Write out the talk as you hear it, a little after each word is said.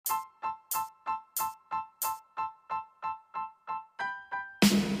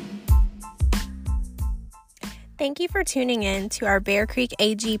Thank you for tuning in to our Bear Creek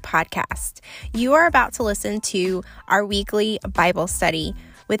AG podcast. You are about to listen to our weekly Bible study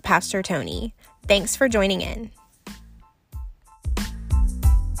with Pastor Tony. Thanks for joining in.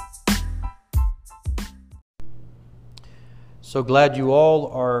 So glad you all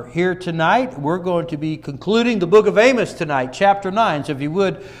are here tonight. We're going to be concluding the book of Amos tonight, chapter 9. So if you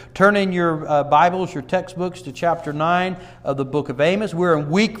would, turn in your Bibles, your textbooks to chapter 9 of the book of Amos. We're in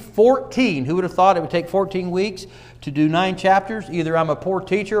week 14. Who would have thought it would take 14 weeks to do 9 chapters? Either I'm a poor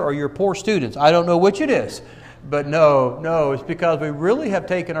teacher or you're poor students. I don't know which it is. But no, it's because we really have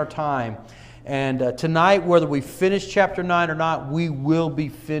taken our time. And tonight, whether we finish chapter 9 or not, we will be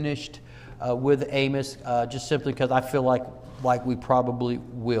finished with Amos, just simply because I feel like we probably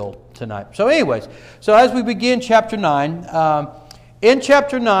will tonight. So anyways, so as we begin chapter 9, in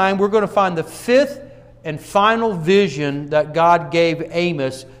chapter 9, we're going to find the 5th and final vision that God gave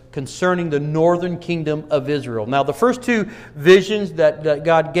Amos concerning the northern kingdom of Israel. Now, the first 2 visions that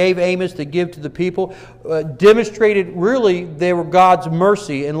God gave Amos to give to the people demonstrated really they were God's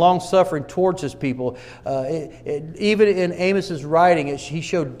mercy and long-suffering towards His people. Even in Amos's writing, he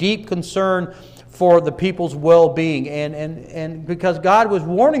showed deep concern for the people's well-being, and because God was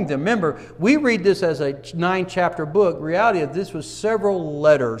warning them. Remember, we read this as a 9-chapter book. The reality is this was several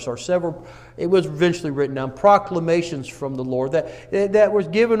letters, it was eventually written down, proclamations from the Lord that was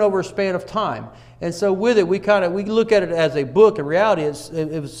given over a span of time. And so with it, we look at it as a book. In reality,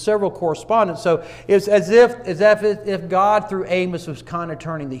 it was several correspondence. So it's as if God through Amos was kind of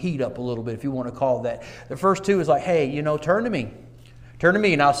turning the heat up a little bit, if you want to call it that. The first 2 is like, hey, turn to me. Turn to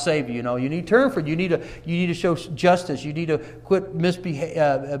me and I'll save you. You need to turn for it. You need to show justice. You need to quit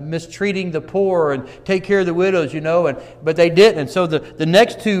mistreating the poor and take care of the widows. But they didn't. And so the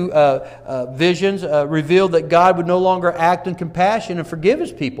next 2 visions revealed that God would no longer act in compassion and forgive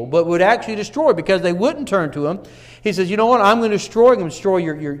His people, but would actually destroy because they wouldn't turn to Him. He says, you know what? I'm going to destroy. I'm going to destroy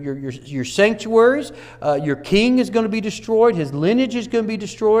your sanctuaries. Your king is going to be destroyed. His lineage is going to be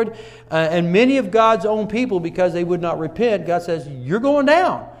destroyed. And many of God's own people, because they would not repent, God says, you're going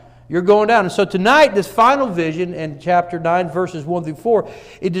down. You're going down. And so tonight, this final vision in chapter 9, verses 1 through 4,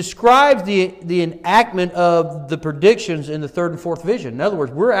 it describes the enactment of the predictions in the 3rd and 4th vision. In other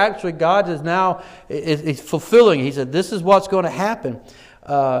words, God is now is fulfilling. He said, this is what's going to happen.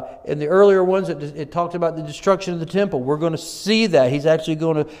 In the earlier ones, it talked about the destruction of the temple. We're going to see that. He's actually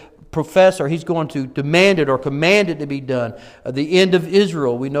going to profess, or He's going to demand it or command it to be done. The end of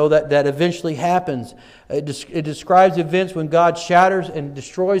Israel, we know that eventually happens. It describes events when God shatters and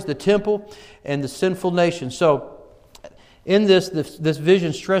destroys the temple and the sinful nation. So in this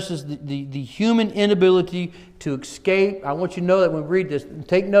vision stresses the human inability to escape. I want you to know that when we read this,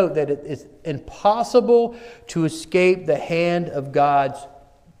 take note that it's impossible to escape the hand of God's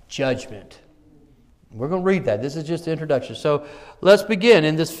judgment. We're going to read that. This is just the introduction. So let's begin.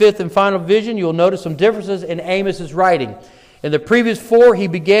 In this 5th and final vision, you'll notice some differences in Amos's writing. In the previous 4, he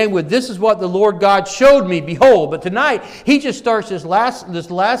began with, this is what the Lord God showed me, behold. But tonight, he just starts this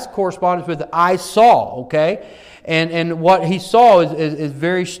last correspondence with, I saw, okay? And what he saw is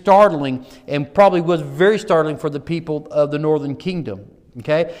very startling, and probably was very startling for the people of the northern kingdom.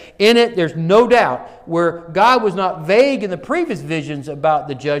 Okay? In it, there's no doubt, where God was not vague in the previous visions about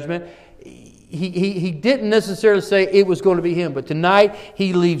the judgment, He didn't necessarily say it was going to be Him. But tonight,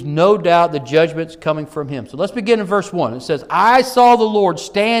 He leaves no doubt the judgment's coming from Him. So let's begin in verse 1. It says, I saw the Lord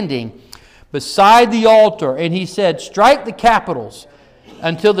standing beside the altar, and He said, strike the capitals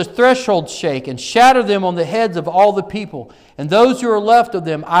until the thresholds shake, and shatter them on the heads of all the people. And those who are left of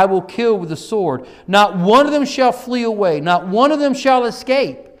them I will kill with the sword. Not one of them shall flee away, not one of them shall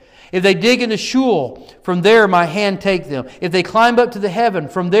escape. If they dig into Sheol, from there my hand take them. If they climb up to the heaven,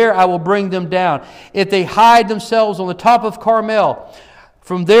 from there I will bring them down. If they hide themselves on the top of Carmel,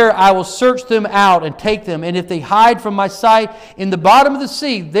 from there I will search them out and take them. And if they hide from my sight in the bottom of the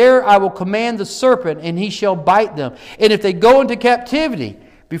sea, there I will command the serpent, and he shall bite them. And if they go into captivity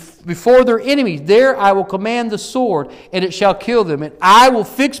before their enemies, there I will command the sword, and it shall kill them. And I will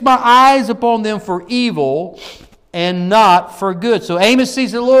fix my eyes upon them for evil, and not for good. So Amos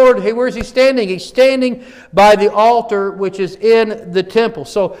sees the Lord. Hey, where is he standing? He's standing by the altar which is in the temple.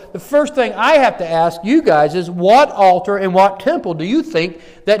 So the first thing I have to ask you guys is, what altar and what temple do you think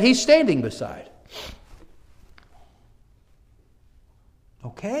that he's standing beside?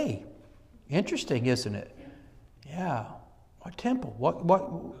 Okay. Interesting, isn't it? Yeah. What temple? What?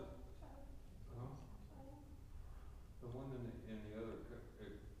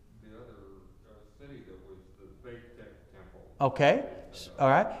 Okay. All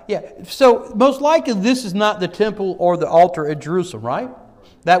right. Yeah. So most likely this is not the temple or the altar at Jerusalem, right?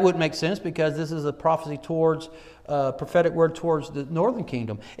 That wouldn't make sense because this is a prophecy towards, prophetic word towards the northern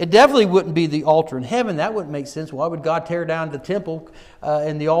kingdom. It definitely wouldn't be the altar in heaven. That wouldn't make sense. Why would God tear down the temple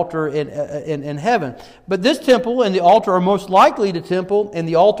and the altar in heaven? But this temple and the altar are most likely the temple and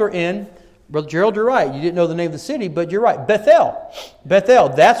the altar in, Brother Gerald, you're right. You didn't know the name of the city, but you're right. Bethel. Bethel.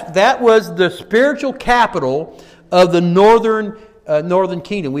 That was the spiritual capital of the northern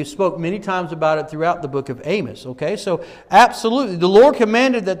kingdom. We've spoke many times about it throughout the book of Amos. Okay, so absolutely, the Lord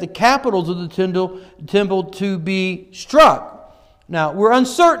commanded that the capitals of the temple to be struck. Now, we're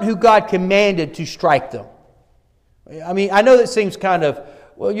uncertain who God commanded to strike them. I mean, I know that seems kind of,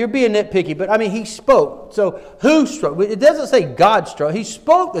 well, you're being nitpicky, but I mean, He spoke. So who struck? It doesn't say God struck. He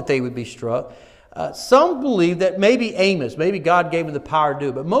spoke that they would be struck. Some believe that maybe Amos, maybe God gave him the power to do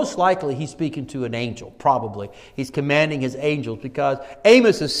it, but most likely he's speaking to an angel, probably. He's commanding his angels because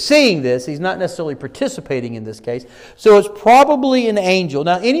Amos is seeing this. He's not necessarily participating in this case. So it's probably an angel.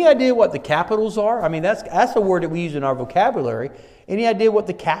 Now, any idea what the capitals are? I mean, that's a word that we use in our vocabulary. Any idea what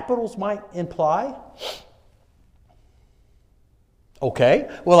the capitals might imply? Okay,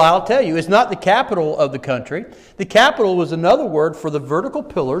 well, I'll tell you, it's not the capital of the country. The capital was another word for the vertical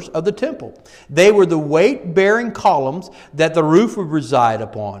pillars of the temple. They were the weight-bearing columns that the roof would reside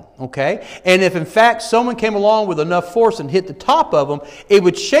upon, okay? And if, in fact, someone came along with enough force and hit the top of them, it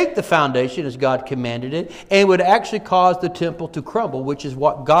would shake the foundation as God commanded it, and it would actually cause the temple to crumble, which is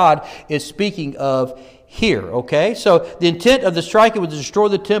what God is speaking of here, okay? So the intent of the striking was to destroy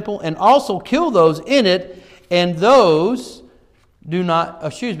the temple and also kill those in it, and those... kill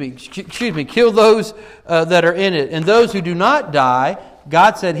those that are in it. And those who do not die,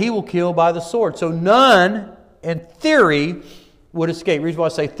 God said He will kill by the sword. So none, in theory, would escape. The reason why I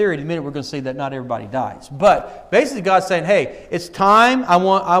say theory, in a minute we're going to see that not everybody dies. But basically God's saying, hey, it's time. I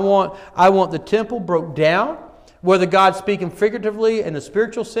want the temple broke down. Whether God's speaking figuratively in the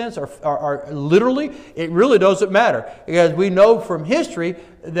spiritual sense or literally, it really doesn't matter. Because we know from history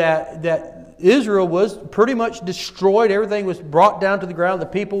that Israel was pretty much destroyed. Everything was brought down to the ground. The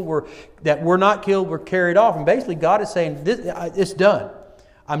people that were not killed were carried off. And basically God is saying, it's done.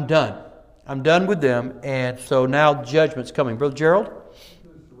 I'm done. I'm done with them. And so now judgment's coming. Brother Gerald?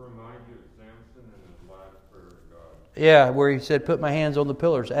 Yeah, where he said, put my hands on the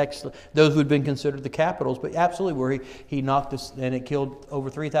pillars. Actually, those who had been considered the capitals, but absolutely where he knocked this, and it killed over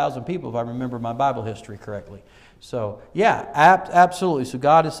 3,000 people, if I remember my Bible history correctly. So, yeah, absolutely. So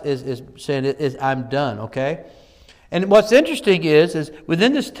God is saying, I'm done, okay? And what's interesting is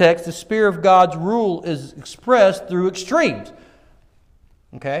within this text, the Spirit of God's rule is expressed through extremes,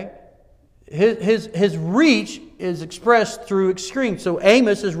 okay? His reach is expressed through extremes. So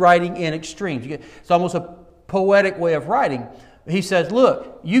Amos is writing in extremes. It's almost a poetic way of writing. He says,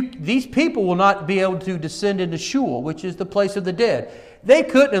 look, these people will not be able to descend into Sheol, which is the place of the dead. They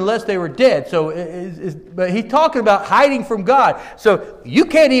couldn't unless they were dead. So, but he's talking about hiding from God. So you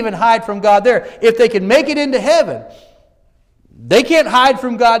can't even hide from God there. If they can make it into heaven, they can't hide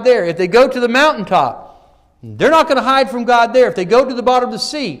from God there. If they go to the mountaintop, they're not going to hide from God there. If they go to the bottom of the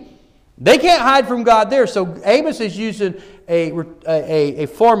sea, they can't hide from God there. So Amos is using a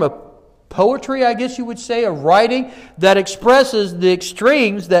form of poetry, I guess you would say, of writing that expresses the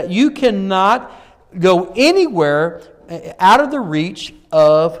extremes that you cannot go anywhere out of the reach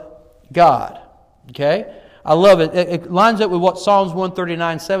of God. Okay? I love it. It lines up with what Psalms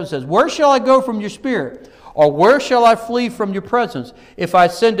 139:7 says. Where shall I go from your spirit? Or where shall I flee from your presence? If I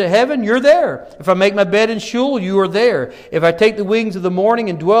ascend to heaven, you're there. If I make my bed in Sheol, you are there. If I take the wings of the morning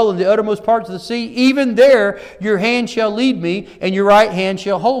and dwell in the uttermost parts of the sea, even there your hand shall lead me, and your right hand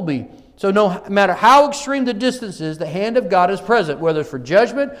shall hold me. So no matter how extreme the distance is, the hand of God is present, whether it's for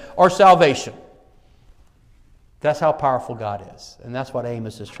judgment or salvation. That's how powerful God is. And that's what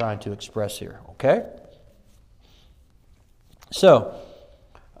Amos is trying to express here. Okay? So,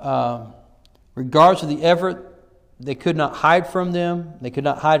 regardless of the effort, they could not hide from them. They could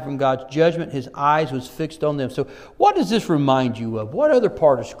not hide from God's judgment. His eyes was fixed on them. So what does this remind you of? What other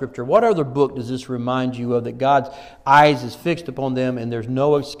part of Scripture, what other book does this remind you of, that God's eyes is fixed upon them and there's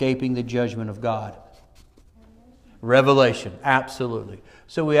no escaping the judgment of God? Revelation, absolutely.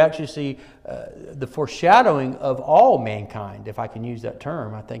 So we actually see the foreshadowing of all mankind, if I can use that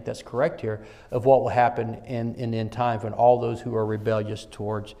term. I think that's correct here, of what will happen in end times when all those who are rebellious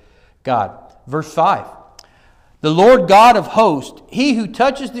towards God. Verse 5. The Lord God of hosts, He who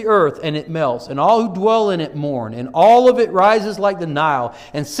touches the earth and it melts, and all who dwell in it mourn, and all of it rises like the Nile,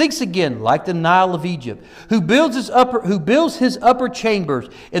 and sinks again like the Nile of Egypt, who builds his upper chambers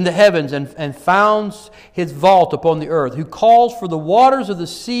in the heavens, and founds his vault upon the earth, who calls for the waters of the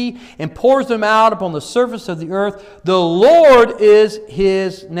sea and pours them out upon the surface of the earth. The Lord is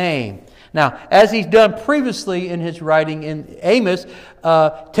His name. Now, as he's done previously in his writing in Amos,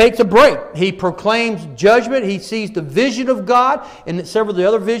 takes a break. He proclaims judgment. He sees the vision of God. In several of the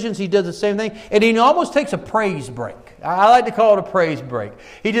other visions, he does the same thing. And he almost takes a praise break. I like to call it a praise break.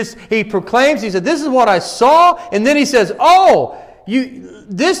 He proclaims, he said, this is what I saw. And then he says,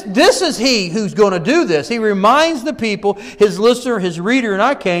 this is He who's going to do this. He reminds the people, his listener, his reader in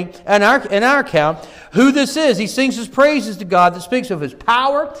our account, who this is. He sings his praises to God that speaks of His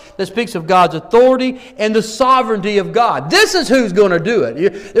power, that speaks of God's authority, and the sovereignty of God. This is who's going to do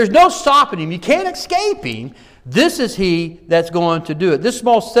it. There's no stopping Him. You can't escape Him. This is He that's going to do it. This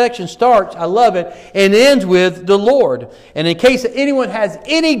small section starts, I love it, and ends with the Lord. And in case anyone has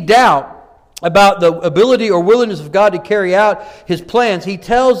any doubt about the ability or willingness of God to carry out His plans, He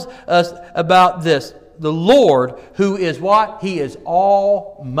tells us about this. The Lord, who is what? He is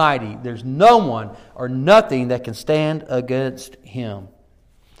almighty. There's no one or nothing that can stand against Him.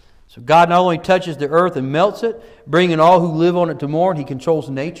 So God not only touches the earth and melts it, bringing all who live on it to mourn, He controls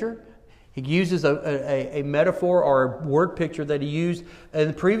nature. He uses a metaphor or a word picture that He used in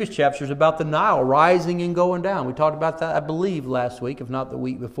the previous chapters about the Nile rising and going down. We talked about that, I believe, last week, if not the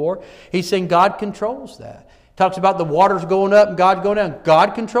week before. He's saying God controls that. He talks about the waters going up and God going down.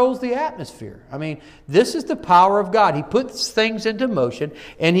 God controls the atmosphere. I mean, this is the power of God. He puts things into motion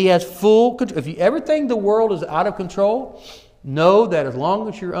and He has full control. If you ever think the world is out of control, know that as long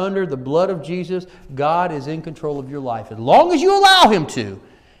as you're under the blood of Jesus, God is in control of your life. As long as you allow Him to,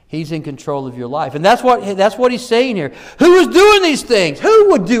 He's in control of your life. And that's what He's saying here. Who is doing these things?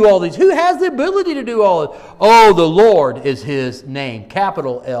 Who would do all these? Who has the ability to do all this? Oh, the Lord is His name.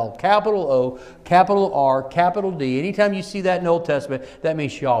 Capital L, capital O, capital R, capital D. Anytime you see that in the Old Testament, that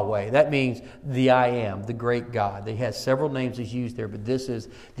means Yahweh. That means the I Am, the great God. He has several names He's used there, but this is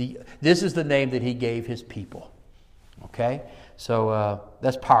the name that He gave His people. Okay? So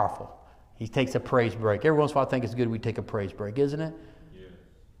that's powerful. He takes a praise break. Every once in a while I think it's good we take a praise break, isn't it?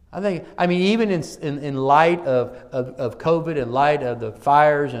 I mean, even in light of COVID, in light of the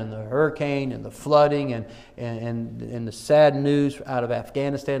fires and the hurricane and the flooding and the sad news out of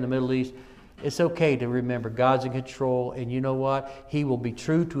Afghanistan, the Middle East, it's okay to remember God's in control, and you know what? He will be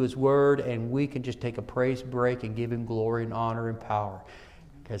true to His word, and we can just take a praise break and give Him glory and honor and power,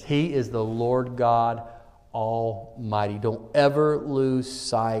 because He is the Lord God Almighty. Don't ever lose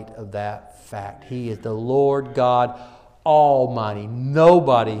sight of that fact. He is the Lord God Almighty.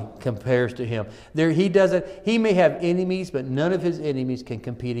 Nobody compares to Him. He may have enemies, but none of His enemies can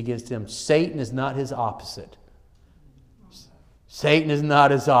compete against Him. Satan is not His opposite. Satan is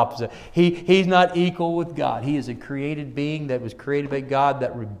not His opposite. He's not equal with God. He is a created being that was created by God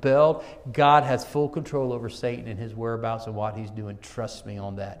that rebelled. God has full control over Satan and his whereabouts and what he's doing. Trust me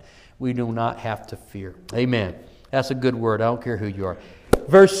on that. We do not have to fear. Amen. That's a good word. I don't care who you are.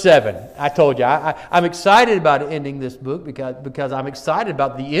 Verse 7, I told you, I'm excited about ending this book because I'm excited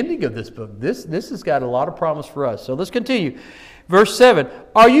about the ending of this book. This has got a lot of promise for us. So let's continue. Verse 7,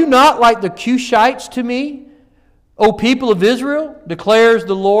 are you not like the Cushites to me, O people of Israel, declares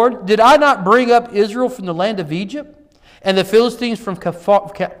the Lord? Did I not bring up Israel from the land of Egypt, and the Philistines from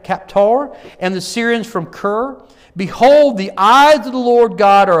Captor, and the Syrians from Kir? Behold, the eyes of the Lord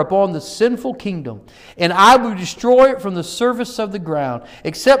God are upon the sinful kingdom, and I will destroy it from the surface of the ground,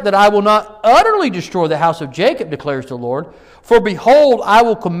 except that I will not utterly destroy the house of Jacob, declares the Lord. For behold, I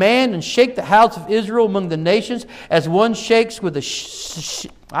will command and shake the house of Israel among the nations, as one shakes with a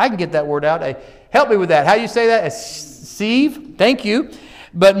I can get that word out. Help me with that. How do you say that? A sieve? Thank you.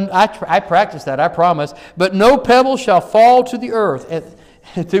 But I practice that, I promise. But no pebble shall fall to the earth.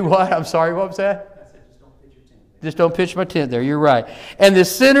 Do what? I'm sorry, what was that? Just don't pitch my tent there. You're right. And the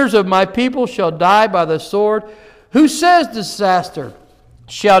sinners of my people shall die by the sword. Who says disaster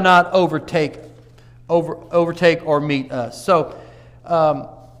shall not overtake or meet us? So,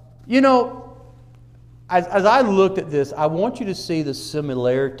 as I looked at this, I want you to see the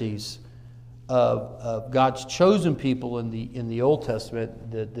similarities of God's chosen people in the Old Testament,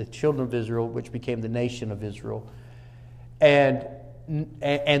 the children of Israel, which became the nation of Israel, and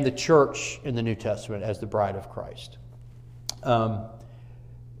the church in the New Testament as the bride of Christ.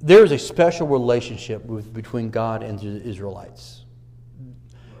 There is a special relationship between God and the Israelites.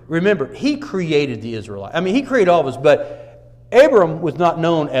 Remember, He created the Israelites. I mean, He created all of us, but Abram was not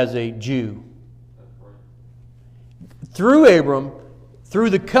known as a Jew. through Abram, through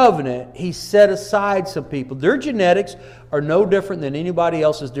the covenant, He set aside some people. Their genetics are no different than anybody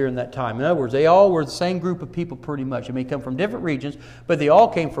else's during that time. In other words, they all were the same group of people pretty much. They may come from different regions, but they all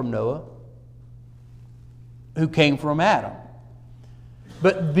came from Noah, who came from Adam.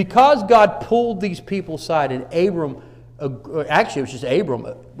 But because God pulled these people aside, and Abram, actually it was just Abram,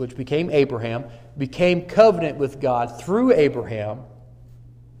 which became Abraham, became covenant with God through Abraham,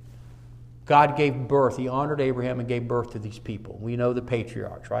 God gave birth. He honored Abraham and gave birth to these people. We know the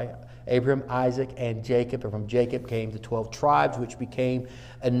patriarchs, right? Abraham, Isaac, and Jacob. And from Jacob came the 12 tribes, which became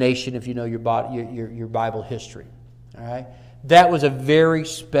a nation, if you know your Bible history. All right? That was a very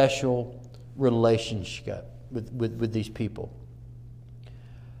special relationship with these people.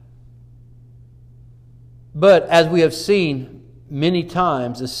 But as we have seen many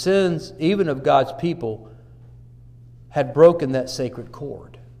times, the sins even of God's people had broken that sacred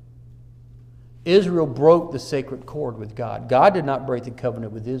cord. Israel broke the sacred cord with God. God did not break the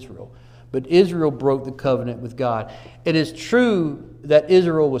covenant with Israel, but Israel broke the covenant with God. It is true that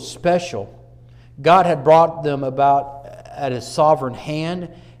Israel was special. God had brought them about at His sovereign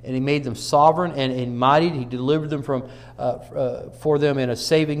hand, and He made them sovereign and mighty. He delivered them for them and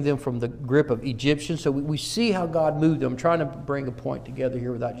saving them from the grip of Egyptians. So we see how God moved them. I'm trying to bring a point together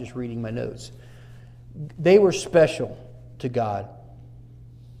here without just reading my notes. They were special to God.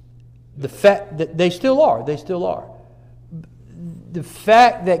 The fact that they still are. The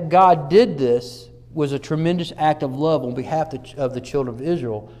fact that God did this was a tremendous act of love on behalf of the children of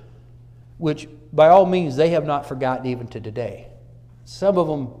Israel, which by all means they have not forgotten even to today. Some of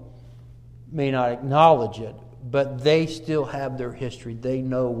them may not acknowledge it, but they still have their history. They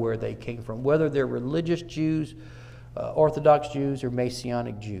know where they came from, whether they're religious Jews, Orthodox Jews, or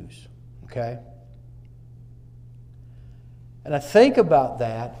Messianic Jews. Okay? And I think about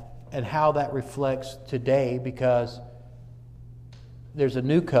that and how that reflects today, because there's a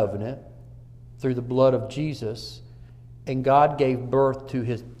new covenant through the blood of Jesus, and God gave birth to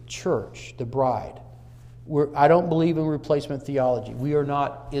His church, the bride. I don't believe in replacement theology. We are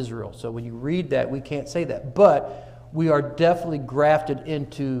not Israel. So when you read that, we can't say that. But we are definitely grafted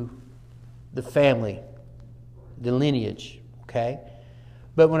into the family, the lineage. Okay?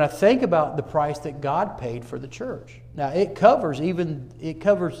 But when I think about the price that God paid for the church, now it covers even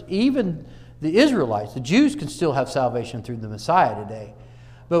the Israelites. The Jews can still have salvation through the Messiah today.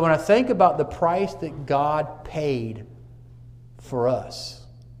 But when I think about the price that God paid for us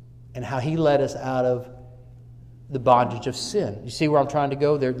and how He led us out of the bondage of sin, you see where I'm trying to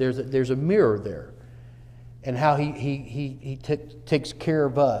go? There's a mirror there, and how He takes care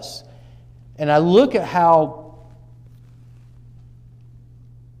of us. And I look at how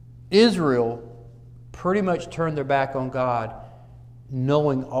Israel pretty much turned their back on God,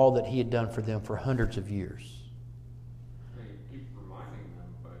 knowing all that He had done for them for hundreds of years. He keeps reminding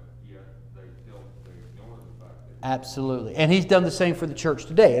them, but yet they ignore the fact that... Absolutely. And He's done the same for the church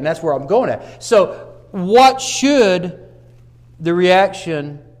today, and that's where I'm going at. So what should the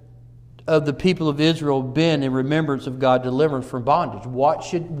reaction of the people of Israel been in remembrance of God delivering from bondage? What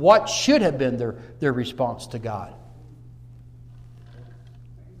should have been their response to God?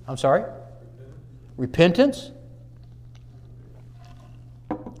 I'm sorry? Repentance?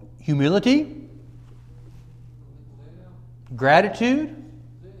 Humility? Gratitude?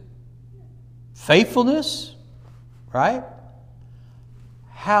 Faithfulness? Right?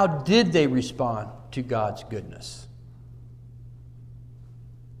 How did they respond to God's goodness?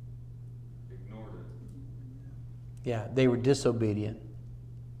 Ignored it. Yeah, they were disobedient.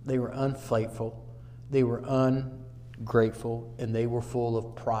 They were unfaithful. They were ungrateful, and they were full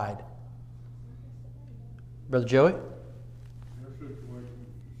of pride. Brother Joey? Their situation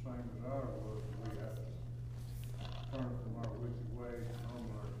is the same as ours was. We have to turn from our wicked ways and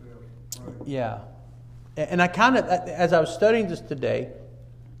humble ourselves and pray. Yeah. And I kind of, as I was studying this today,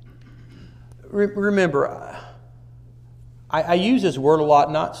 remember, I use this word a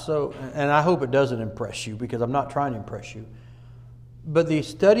lot, not so, and I hope it doesn't impress you, because I'm not trying to impress you. But the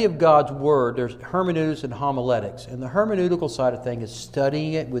study of God's Word, there's hermeneutics and homiletics. And the hermeneutical side of things is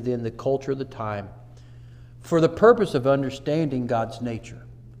studying it within the culture of the time for the purpose of understanding God's nature,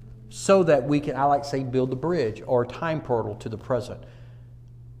 so that we can, I like to say, build a bridge or a time portal to the present.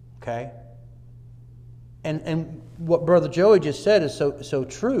 Okay? And what Brother Joey just said is so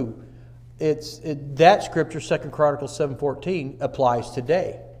true. That scripture, 2 Chronicles 7:14, applies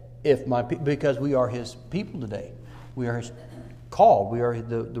today. Because we are His people today. We are His called. We are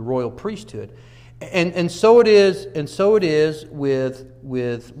the royal priesthood. And so it is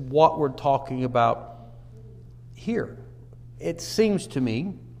with what we're talking about here. It seems to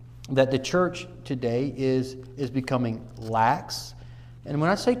me that the church today is becoming lax. And when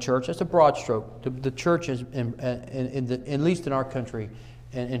I say church, that's a broad stroke. The church is, at least in our country,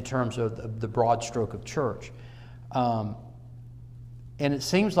 in terms of the broad stroke of church. And it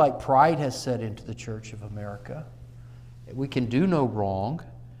seems like pride has set into the Church of America. We can do no wrong.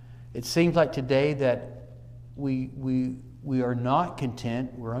 It seems like today that we are not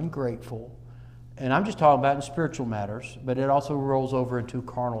content. We're ungrateful. And I'm just talking about in spiritual matters, but it also rolls over into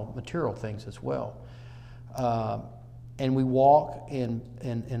carnal, material things as well. And we walk in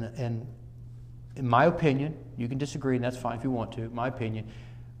my opinion, you can disagree, and that's fine if you want to. My opinion,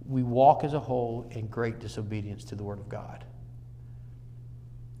 we walk as a whole in great disobedience to the Word of God.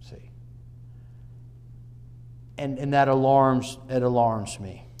 See, and that alarms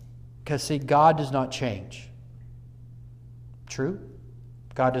me, because see, God does not change. True,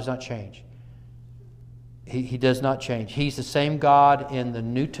 God does not change. He does not change. He's the same God in the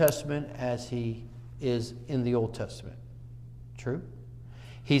New Testament as He is in the Old Testament. True.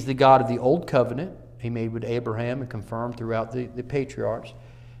 He's the God of the Old Covenant He made with Abraham and confirmed throughout the patriarchs.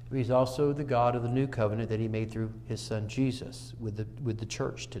 But He's also the God of the New Covenant that He made through His Son Jesus with the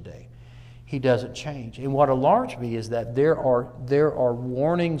church today. He doesn't change. And what alarms me is that there are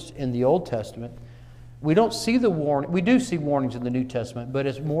warnings in the Old Testament. We don't see the warning. We do see warnings in the New Testament, but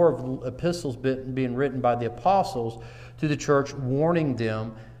it's more of epistles being written by the apostles to the church, warning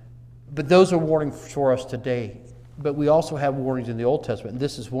them. But those are warnings for us today. But we also have warnings in the Old Testament, and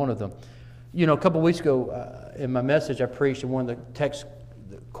this is one of them. You know, a couple of weeks ago in my message, I preached, and one of the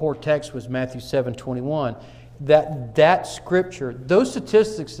core texts was Matthew 7:21. That scripture, those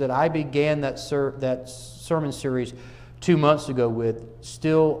statistics that I began that sermon series 2 months ago with,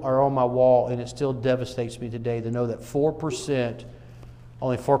 still are on my wall, and it still devastates me today to know that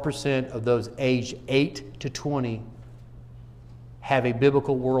only 4% of those aged 8 to 20 have a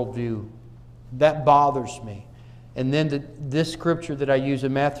biblical worldview. That bothers me. And then this scripture that I use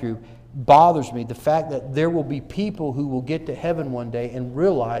in Matthew bothers me. The fact that there will be people who will get to heaven one day and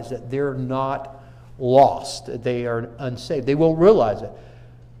realize that they're not lost, that they are unsaved. They won't realize it.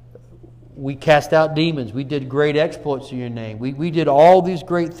 We cast out demons. We did great exploits in your name. We did all these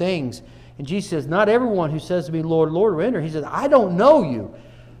great things. And Jesus says, not everyone who says to me, Lord, Lord, will enter. He says, I don't know you.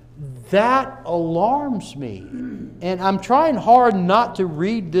 That alarms me. And I'm trying hard not to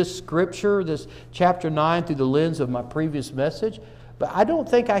read this scripture, this chapter 9, through the lens of my previous message. But I don't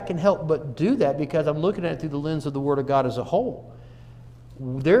think I can help but do that because I'm looking at it through the lens of the Word of God as a whole.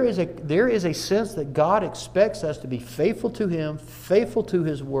 There is a sense that God expects us to be faithful to Him, faithful to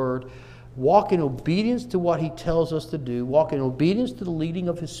His Word, walk in obedience to what He tells us to do, walk in obedience to the leading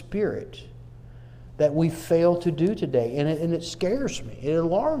of His Spirit, that we fail to do today. And it scares me. It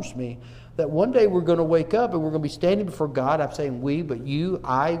alarms me that one day we're going to wake up and we're going to be standing before God. I'm saying we, but you,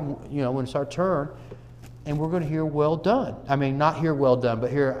 I, when it's our turn, and we're going to hear well done. I mean, not hear well done,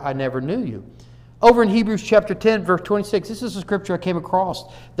 but hear I never knew you. Over in Hebrews chapter 10, verse 26, this is a scripture I came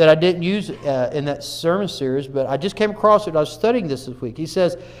across that I didn't use in that sermon series, but I just came across it. I was studying this week. He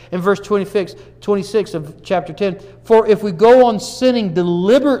says in verse 26 of chapter 10, for if we go on sinning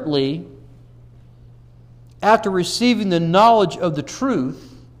deliberately after receiving the knowledge of the truth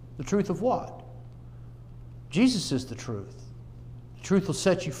of what? Jesus is the truth. The truth will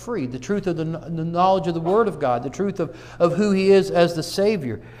set you free. The truth of the knowledge of the Word of God. The truth of who He is as the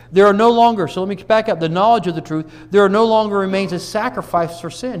Savior. There are no longer, so let me back up, the knowledge of the truth, there no longer remains a sacrifice for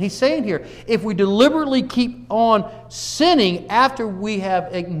sin. He's saying here, if we deliberately keep on sinning after we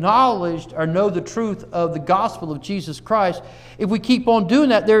have acknowledged or know the truth of the gospel of Jesus Christ, if we keep on doing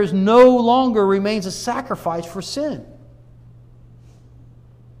that, there is no longer remains a sacrifice for sin.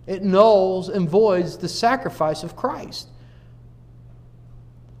 It nulls and voids the sacrifice of Christ.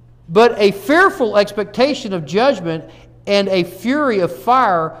 But a fearful expectation of judgment and a fury of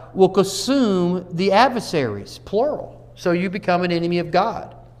fire will consume the adversaries, plural. So you become an enemy of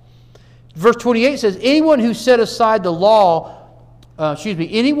God. Verse 28 says, anyone who sets aside the law of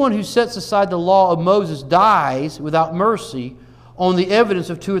Moses dies without mercy on the evidence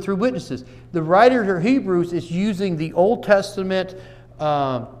of 2 or 3 witnesses. The writer of Hebrews is using the Old Testament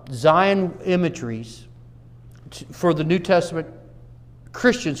Zion imageries for the New Testament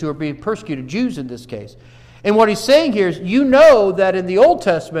Christians who are being persecuted, Jews in this case. And what he's saying here is, you know that in the Old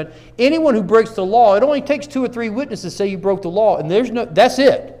Testament, anyone who breaks the law, it only takes 2 or 3 witnesses to say you broke the law, and that's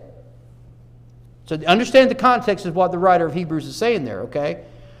it. So understand the context of what the writer of Hebrews is saying there, okay?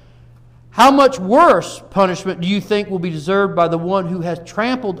 How much worse punishment do you think will be deserved by the one who has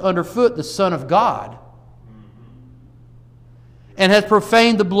trampled underfoot the Son of God and has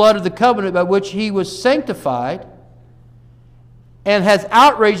profaned the blood of the covenant by which He was sanctified and has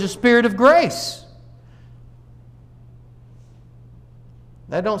outraged the Spirit of grace.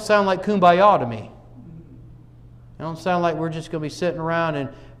 That don't sound like kumbaya to me. It don't sound like we're just going to be sitting around and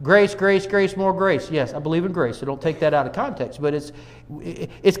grace, grace, grace, more grace. Yes, I believe in grace, so don't take that out of context. But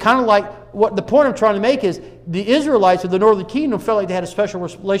it's kind of like, what the point I'm trying to make is, the Israelites of the northern kingdom felt like they had a special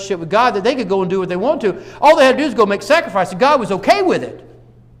relationship with God, that they could go and do what they want to. All they had to do is go make sacrifice, and God was okay with it.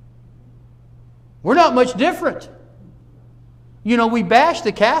 We're not much different. You know, we bash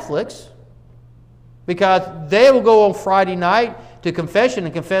the Catholics because they will go on Friday night to confession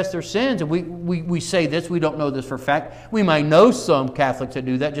and confess their sins. And we say this, we don't know this for a fact. We may know some Catholics that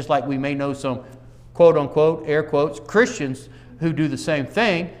do that, just like we may know some, quote unquote, air quotes, Christians who do the same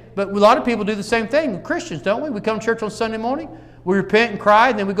thing. But a lot of people do the same thing with Christians, don't we? We come to church on Sunday morning, we repent and cry,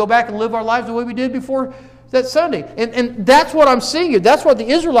 and then we go back and live our lives the way we did before that Sunday. And that's what I'm seeing here. That's what the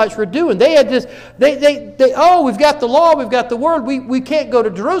Israelites were doing. They had this, we've got the law, we've got the word. We can't go to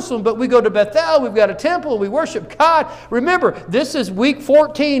Jerusalem, but we go to Bethel, we've got a temple, and we worship God. Remember, this is week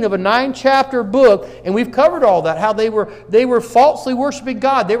 14 of a 9-chapter book, and we've covered all that, how they were falsely worshiping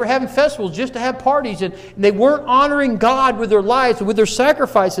God. They were having festivals just to have parties, and they weren't honoring God with their lives and with their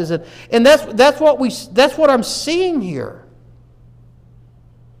sacrifices. And that's what I'm seeing here.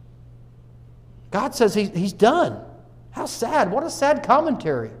 God says He's done. How sad. What a sad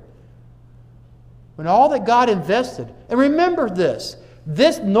commentary. When all that God invested. And remember this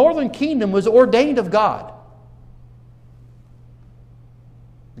northern kingdom was ordained of God.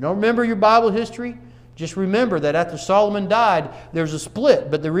 You don't remember your Bible history? Just remember that after Solomon died, there's a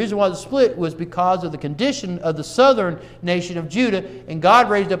split. But the reason why the split was because of the condition of the southern nation of Judah. And God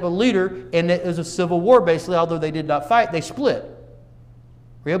raised up a leader, and it was a civil war basically, although they did not fight. They split.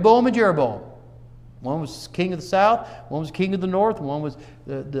 Rehoboam and Jeroboam. One was king of the south, one was king of the north, and one was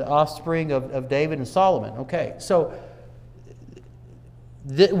the offspring of David and Solomon. Okay, so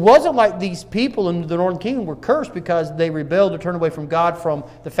it wasn't like these people in the northern kingdom were cursed because they rebelled or turned away from God from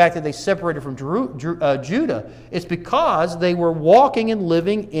the fact that they separated from Judah. It's because they were walking and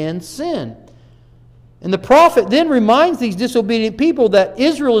living in sin. And the prophet then reminds these disobedient people that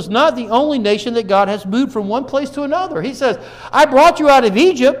Israel is not the only nation that God has moved from one place to another. He says, I brought you out of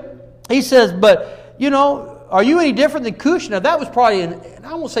Egypt. He says, but you know, are you any different than Cush? Now that was probably, and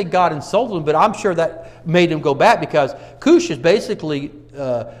I won't say God insulted them, but I'm sure that made him go back, because Cush is basically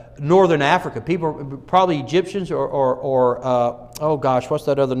northern Africa. People, probably Egyptians or oh gosh, what's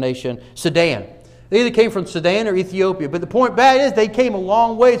that other nation? Sudan. They either came from Sudan or Ethiopia. But the point back is they came a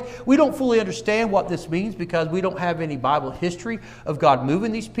long ways. We don't fully understand what this means because we don't have any Bible history of God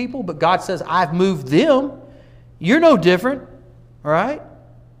moving these people. But God says, I've moved them. You're no different. All right?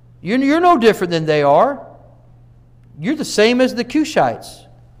 You're no different than they are. You're the same as the Cushites.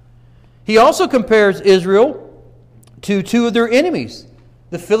 He also compares Israel to two of their enemies,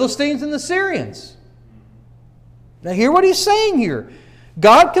 the Philistines and the Syrians. Now hear what he's saying here.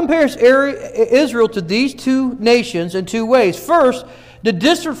 God compares Israel to these two nations in two ways. First, the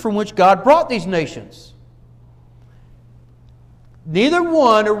district from which God brought these nations. Neither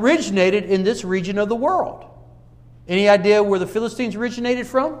one originated in this region of the world. Any idea where the Philistines originated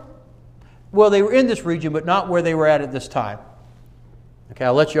from? Well, they were in this region, but not where they were at this time. Okay,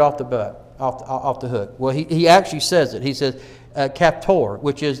 I'll let you off the hook. Well, he actually says it. He says Captor,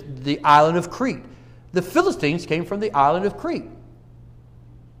 which is the island of Crete. The Philistines came from the island of Crete.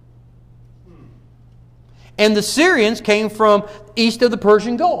 And the Syrians came from east of the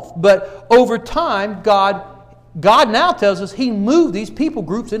Persian Gulf. But over time, God now tells us He moved these people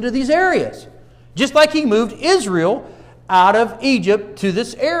groups into these areas. Just like He moved Israel out of Egypt to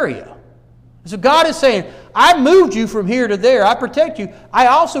this area. So God is saying, I moved you from here to there. I protect you. I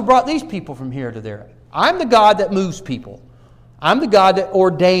also brought these people from here to there. I'm the God that moves people. I'm the God that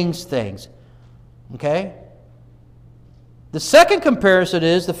ordains things. Okay? The second comparison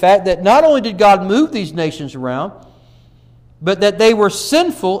is the fact that not only did God move these nations around, but that they were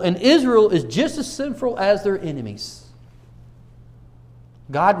sinful, and Israel is just as sinful as their enemies.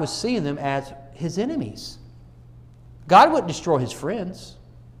 God was seeing them as His enemies. God wouldn't destroy His friends.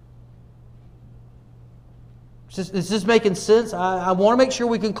 Is this making sense? I want to make sure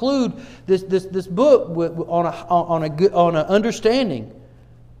we conclude this book on an understanding.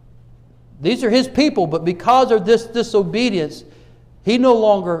 These are His people, but because of this disobedience, He no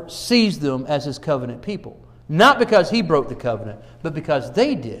longer sees them as His covenant people. Not because He broke the covenant, but because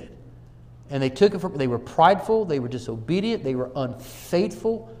they did. And they took it from, they were prideful, they were disobedient, they were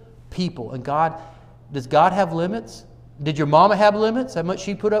unfaithful people. And does God have limits? Did your mama have limits? How much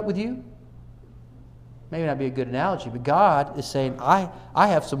she put up with you? maybe not be a good analogy, but God is saying, I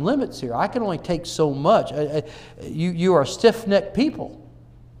have some limits here. I can only take so much. You are a stiff-necked people.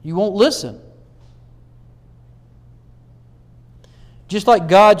 You won't listen. Just like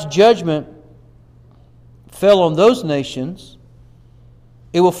God's judgment fell on those nations,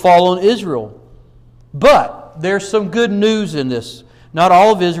 it will fall on Israel. But there's some good news in this. Not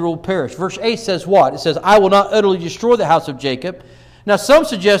all of Israel will perish. Verse 8 says what? It says, I will not utterly destroy the house of Jacob. Now some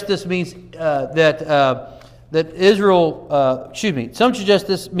suggest this means that Israel, some suggest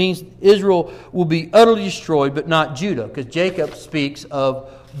this means Israel will be utterly destroyed, but not Judah, because Jacob speaks of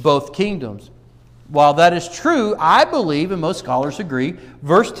both kingdoms. While that is true, I believe, and most scholars agree,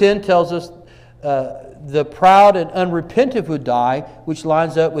 verse 10 tells us the proud and unrepentant would die, which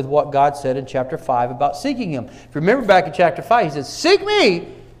lines up with what God said in chapter 5 about seeking Him. If you remember back in chapter 5, He said, seek me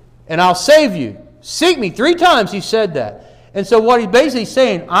and I'll save you. Seek me. 3 times He said that. And so what He's basically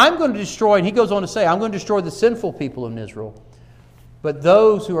saying, I'm going to destroy, and He goes on to say, I'm going to destroy the sinful people in Israel, but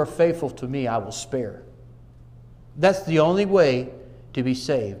those who are faithful to me I will spare. That's the only way to be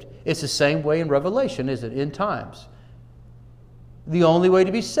saved. It's the same way in Revelation, isn't it? In times. The only way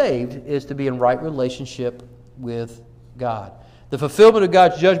to be saved is to be in right relationship with God. The fulfillment of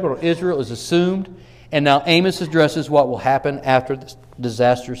God's judgment on Israel is assumed, and now Amos addresses what will happen after this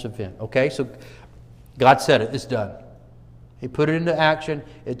disastrous event. Okay, so God said it. It's done. He put it into action.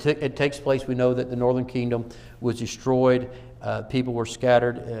 It takes place. We know that the northern kingdom was destroyed. People were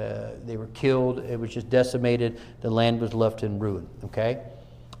scattered. They were killed. It was just decimated. The land was left in ruin. Okay?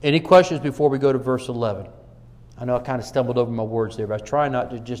 Any questions before we go to verse 11? I know I kind of stumbled over my words there, but I was trying not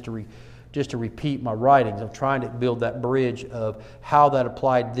to just to repeat my writings. I'm trying to build that bridge of how that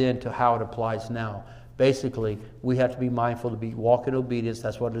applied then to how it applies now. Basically, we have to be mindful to walk in obedience.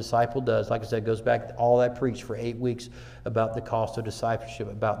 That's what a disciple does. Like I said, it goes back to all I preached for 8 weeks about the cost of discipleship,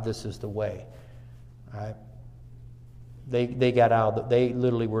 about this is the way. All right? They got out. They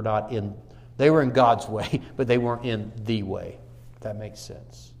literally were not in. They were in God's way, but they weren't in the way. If that makes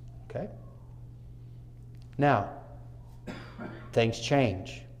sense. Okay? Now, things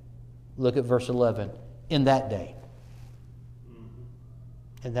change. Look at verse 11. In that day.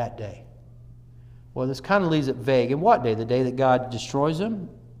 In that day. Well, this kind of leaves it vague. In what day? The day that God destroys them?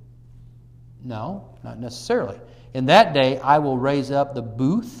 No, not necessarily. In that day, I will raise up the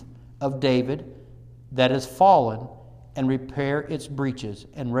booth of David that is fallen and repair its breaches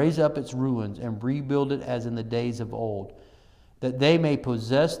and raise up its ruins and rebuild it as in the days of old, that they may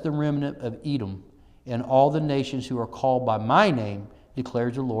possess the remnant of Edom and all the nations who are called by my name,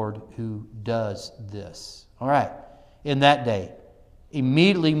 declares the Lord who does this. All right, in that day.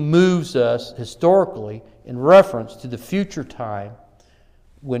 Immediately moves us historically in reference to the future time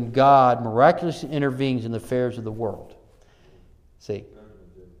when God miraculously intervenes in the affairs of the world. See,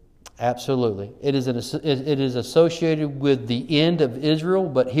 absolutely. It is associated with the end of Israel,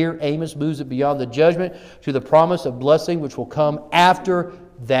 but here Amos moves it beyond the judgment to the promise of blessing which will come after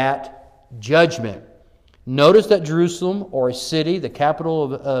that judgment. Notice that Jerusalem, or a city, the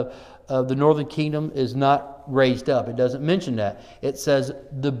capital of the northern kingdom, is not raised up. It doesn't mention that. It says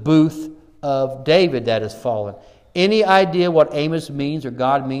the booth of David that has fallen. Any idea what Amos means or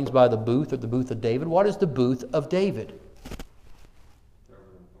God means by the booth or the booth of David? What is the booth of David?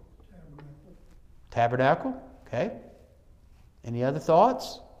 Tabernacle. Okay. Any other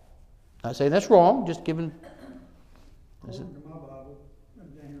thoughts? Not saying that's wrong, just giving... According to my Bible, the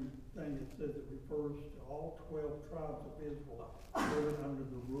damn thing that says it refers to all 12 tribes of Israel living under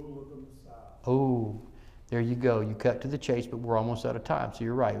the rule of the Messiah. Oh, there you go. You cut to the chase, but we're almost out of time. So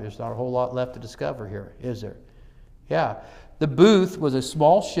you're right. There's not a whole lot left to discover here, is there? Yeah. The booth was a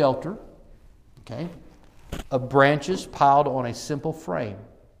small shelter, okay, of branches piled on a simple frame.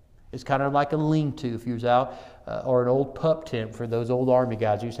 It's kind of like a lean-to if you was out, or an old pup tent for those old army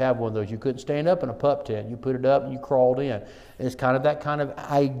guys. You used to have one of those. You couldn't stand up in a pup tent. You put it up and you crawled in. And it's kind of that kind of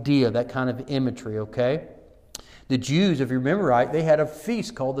idea, that kind of imagery, okay? The Jews, if you remember right, they had a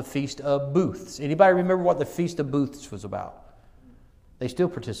feast called the Feast of Booths. Anybody remember what the Feast of Booths was about? They still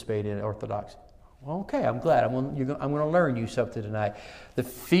participate in Orthodox. Well, okay, I'm glad. I'm going to learn you something tonight. The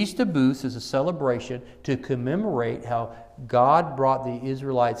Feast of Booths is a celebration to commemorate how God brought the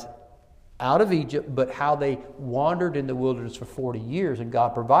Israelites out of Egypt, but how they wandered in the wilderness for 40 years and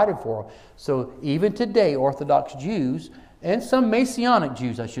God provided for them. So even today, Orthodox Jews, and some Messianic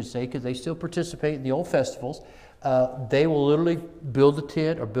Jews, I should say, because they still participate in the old festivals, they will literally build a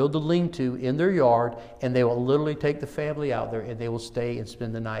tent or build a lean-to in their yard, and they will literally take the family out there and they will stay and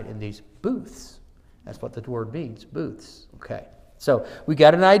spend the night in these booths. That's what the word means, booths. Okay, so we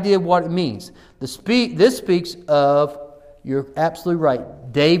got an idea of what it means. This speaks of, you're absolutely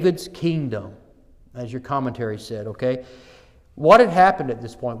right, David's kingdom. as your commentary said, okay? What had happened at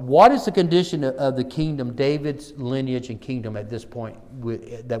this point? What is the condition of the kingdom, David's lineage and kingdom at this point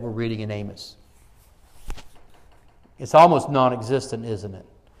that we're reading in Amos? It's almost non-existent, isn't it?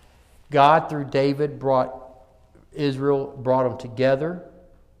 God, through David, brought them together,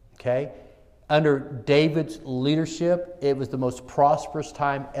 okay? Under David's leadership, it was the most prosperous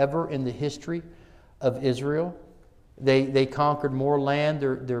time ever in the history of Israel. They conquered more land.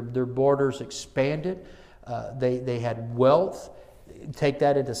 Their borders expanded. They had wealth. Take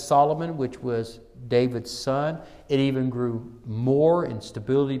that into Solomon, which was David's son. It even grew more, and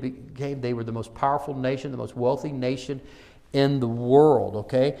stability became. They were the most powerful nation, the most wealthy nation in the world,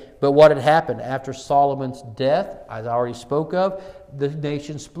 okay? But what had happened after Solomon's death, as I already spoke of, the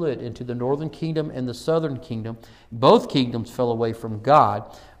nation split into the northern kingdom and the southern kingdom. Both kingdoms fell away from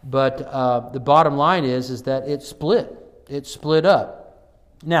God, but the bottom line is that it split. It split up.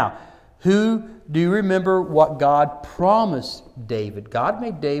 Now, do you remember what God promised David? God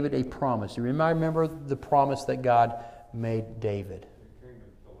made David a promise. Do you remember the promise that God made David?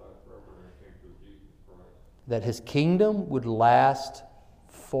 That his kingdom would last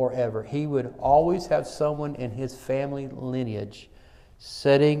forever. He would always have someone in his family lineage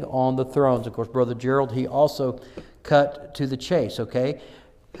sitting on the thrones. Of course, Brother Gerald, he also cut to the chase, okay?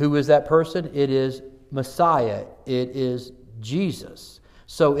 Who is that person? It is Messiah. It is Jesus.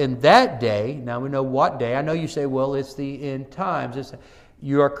 So in that day, now we know what day. I know you say, well, it's the end times.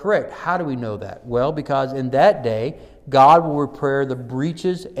 You are correct. How do we know that? Well, because in that day, God will repair the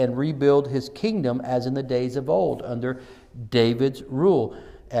breaches and rebuild his kingdom as in the days of old under David's rule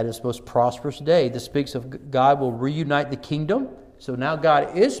at its most prosperous day. This speaks of God will reunite the kingdom. So now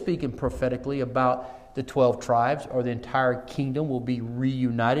God is speaking prophetically about the 12 tribes, or the entire kingdom will be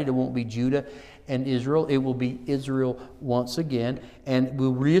reunited. It won't be Judah and Israel. It will be Israel once again, and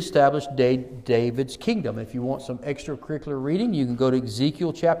will reestablish David's kingdom. If you want some extracurricular reading, you can go to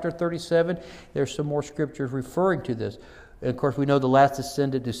Ezekiel chapter 37. There's some more scriptures referring to this. And of course, we know the last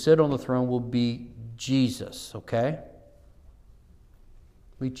descendant to sit on the throne will be Jesus, okay?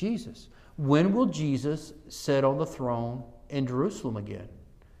 Be Jesus. When will Jesus sit on the throne in Jerusalem again?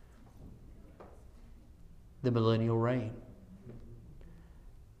 The millennial reign.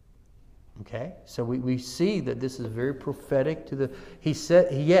 Okay, so we see that this is very prophetic to the. He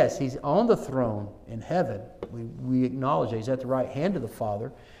said, yes, he's on the throne in heaven. We acknowledge that he's at the right hand of the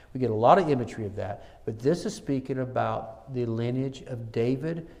Father. We get a lot of imagery of that, but this is speaking about the lineage of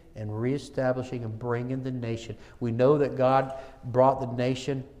David and reestablishing and bringing the nation. We know that God brought the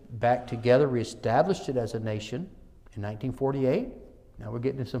nation back together, reestablished it as a nation in 1948. Now we're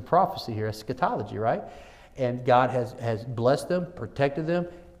getting into some prophecy here, eschatology, right? And God has blessed them, protected them.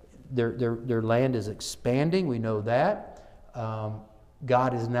 Their land is expanding. We know that.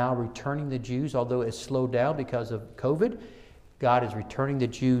 God is now returning the Jews, although it's slowed down because of COVID. God is returning the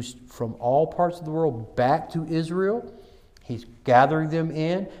Jews from all parts of the world back to Israel. He's gathering them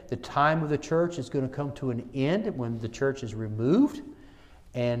in. The time of the church is going to come to an end when the church is removed.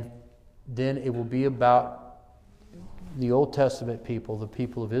 And then it will be about the Old Testament people, the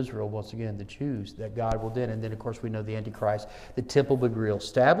people of Israel, once again, the Jews, that God will then. And then, of course, we know the Antichrist. The temple will be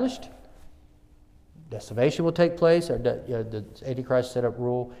reestablished. Decimation will take place. The Antichrist set up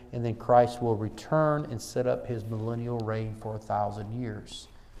rule. And then Christ will return and set up his millennial reign for 1,000 years.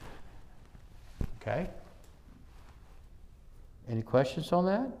 Okay? Any questions on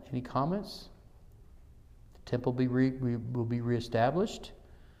that? Any comments? The temple will be reestablished.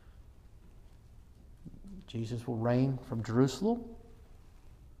 Jesus will reign from Jerusalem.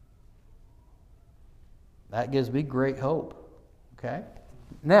 That gives me great hope. Okay?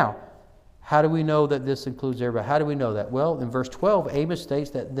 Now, how do we know that this includes everybody? How do we know that? Well, in verse 12, Amos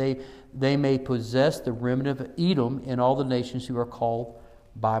states that they may possess the remnant of Edom in all the nations who are called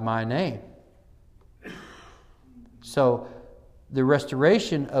by my name. So, the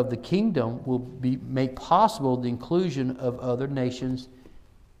restoration of the kingdom will make possible the inclusion of other nations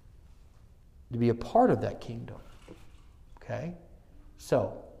to be a part of that kingdom. Okay?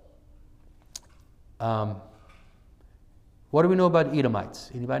 So, what do we know about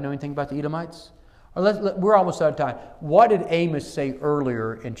Edomites? Anybody know anything about the Edomites? Or we're almost out of time. What did Amos say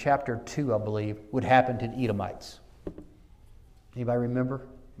earlier in chapter 2, I believe, would happen to the Edomites? Anybody remember?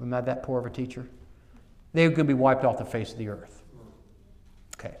 Am I that poor of a teacher? They were going to be wiped off the face of the earth.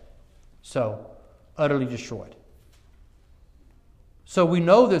 Okay. So, utterly destroyed. So we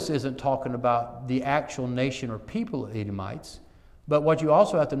know this isn't talking about the actual nation or people of Edomites, but what you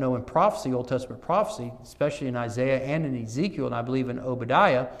also have to know in prophecy, Old Testament prophecy, especially in Isaiah and in Ezekiel, and I believe in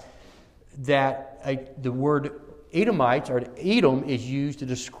Obadiah, that the word Edomites or Edom is used to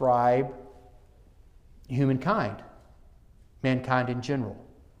describe humankind. Mankind in general.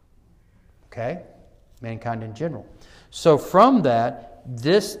 Okay? Mankind in general. So from that,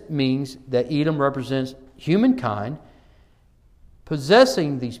 this means that Edom represents humankind.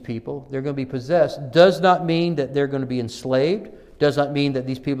 Possessing these people, they're going to be possessed, does not mean that they're going to be enslaved, does not mean that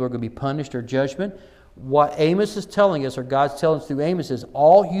these people are going to be punished or judgment. What Amos is telling us, or God's telling us through Amos, is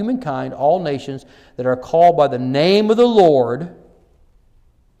all humankind, all nations that are called by the name of the Lord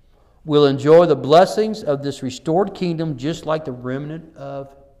will enjoy the blessings of this restored kingdom just like the remnant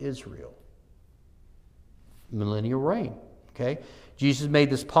of Israel. Millennial reign. Okay? Jesus made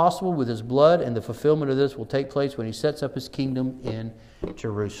this possible with His blood, and the fulfillment of this will take place when He sets up His kingdom in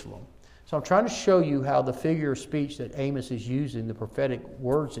Jerusalem. So I'm trying to show you how the figure of speech that Amos is using, the prophetic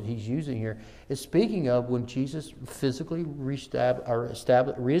words that he's using here, is speaking of when Jesus physically reestablishes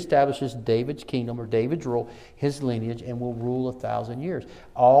David's kingdom or David's rule, his lineage, and will rule 1,000 years.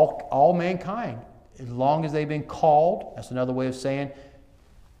 All mankind, as long as they've been called, that's another way of saying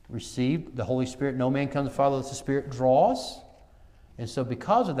received the Holy Spirit. No man comes to the Father unless the Spirit draws. And so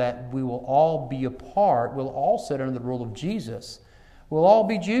because of that, we will all be a part, we'll all sit under the rule of Jesus. We'll all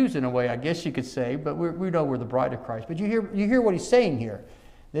be Jews in a way, I guess you could say, but we know we're the bride of Christ. But you hear what he's saying here.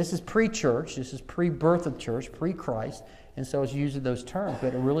 This is pre-church, this is pre-birth of church, pre-Christ, and so it's using those terms,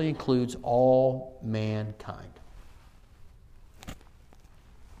 but it really includes all mankind.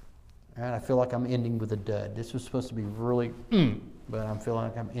 And I feel like I'm ending with a dud. This was supposed to be really, but I'm feeling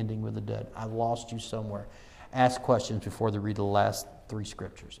like I'm ending with a dud. I lost you somewhere. Ask questions before they read the last 3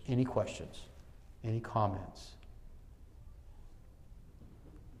 scriptures. Any questions? Any comments?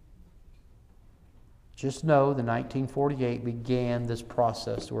 Just know that 1948 began this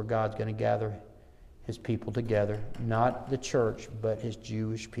process where God's going to gather His people together. Not the church, but His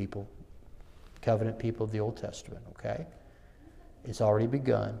Jewish people. Covenant people of the Old Testament, okay? It's already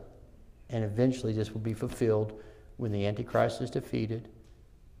begun. And eventually this will be fulfilled when the Antichrist is defeated.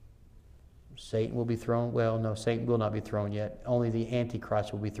 Satan will be thrown. Well, no, Satan will not be thrown yet. Only the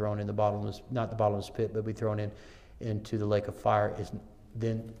Antichrist will be thrown in the bottomless, not the bottomless pit, but be thrown into the lake of fire.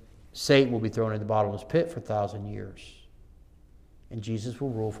 Then Satan will be thrown in the bottomless pit for 1,000 years. And Jesus will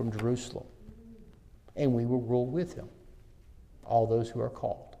rule from Jerusalem. And we will rule with Him. All those who are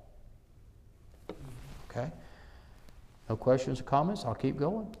called. Okay? No questions or comments? I'll keep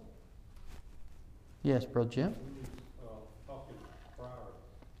going. Yes, Brother Jim? Talking prior,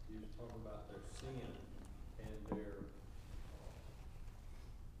 you was talking about their sin and their,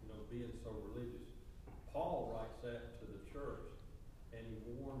 being so religious. Paul writes that to the church, and he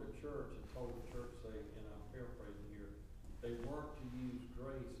warned the church and told the church, and I'm paraphrasing here, they weren't to use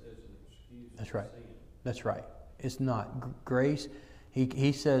grace as an excuse That's for right. sin. That's right. It's not. Grace,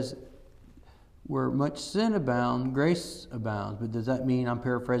 he says, where much sin abounds, grace abounds. But does that mean, I'm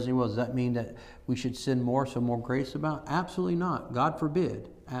paraphrasing, does that mean that we should sin more so more grace abounds? Absolutely not. God forbid.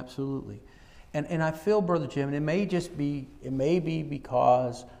 Absolutely. And I feel, Brother Jim, it may be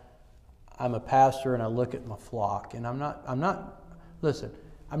because I'm a pastor and I look at my flock, and I'm not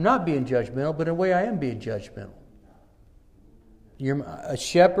being judgmental, but in a way I am being judgmental. A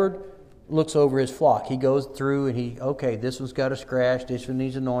shepherd looks over his flock. He goes through and this one's got a scratch, this one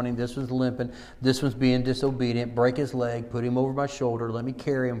needs anointing, this one's limping, this one's being disobedient, break his leg, put him over my shoulder, let me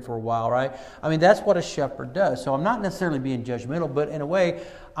carry him for a while, right? I mean, that's what a shepherd does. So I'm not necessarily being judgmental, but in a way,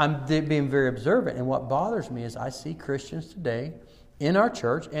 I'm being very observant. And what bothers me is I see Christians today in our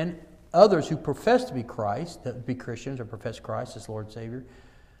church and others who profess to be Christ, that be Christians or profess Christ as Lord and Savior,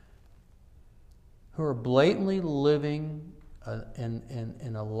 who are blatantly living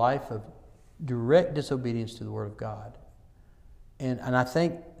in a life of direct disobedience to the Word of God. And I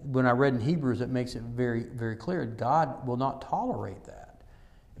think when I read in Hebrews, it makes it very, very clear. God will not tolerate that.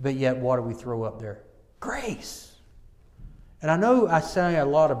 But yet, what do we throw up there? Grace. And I know I say a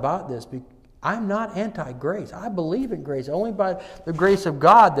lot about this, but I'm not anti-grace. I believe in grace. Only by the grace of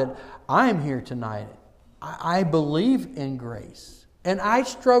God that I am here tonight. I believe in grace. And I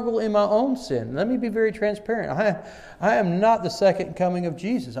struggle in my own sin. Let me be very transparent. I am not the second coming of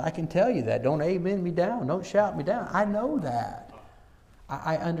Jesus. I can tell you that. Don't amen me down. Don't shout me down. I know that.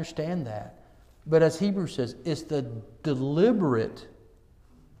 I understand that. But as Hebrews says, it's the deliberate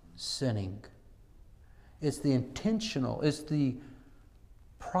sinning. It's the intentional. It's the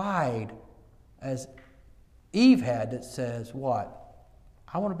pride, as Eve had, that says, what?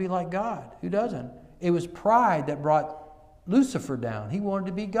 I want to be like God. Who doesn't? It was pride that brought Lucifer down. He wanted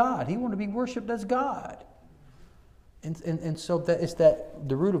to be God. He wanted to be worshipped as God. And so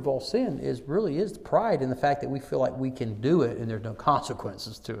the root of all sin is pride in the fact that we feel like we can do it and there's no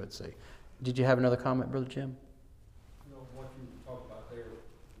consequences to it. See, did you have another comment, Brother Jim? What you talked about there,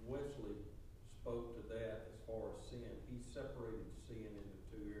 Wesley spoke to that separated sin into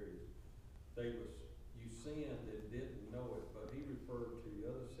two areas. You sinned and didn't know it, but he referred to the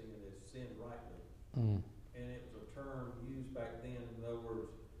other sin as sin rightly. Mm. And it was a term used back then. In other words,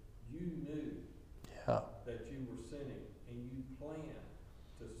 you knew that you were sinning and you planned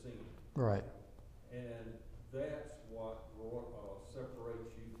to sin. Right. And that's what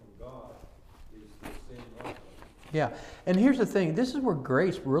separates you from God, is the sin rightly. Yeah. And here's the thing. This is where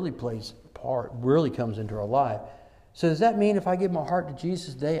grace really plays a part, really comes into our life. So does that mean if I give my heart to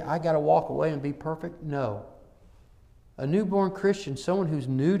Jesus today, I got to walk away and be perfect? No. A newborn Christian, someone who's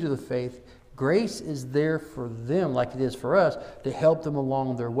new to the faith, grace is there for them, like it is for us, to help them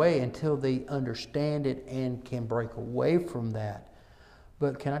along their way until they understand it and can break away from that.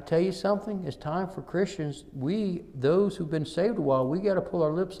 But can I tell you something? It's time for Christians, those who've been saved a while, we got to pull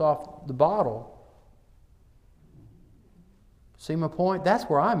our lips off the bottle. See my point? That's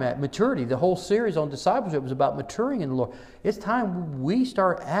where I'm at. Maturity. The whole series on discipleship was about maturing in the Lord. It's time we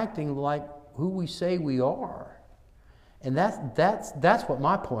start acting like who we say we are. And that's what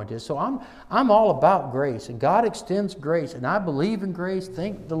my point is. So I'm all about grace, and God extends grace, and I believe in grace.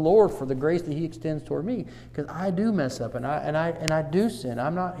 Thank the Lord for the grace that He extends toward me, because I do mess up and I do sin.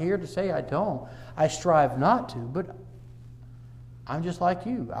 I'm not here to say I don't. I strive not to, but I'm just like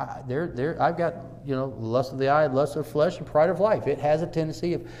you. I've got, lust of the eye, lust of the flesh, and pride of life. It has a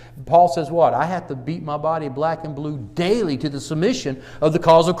tendency of, Paul says what? I have to beat my body black and blue daily to the submission of the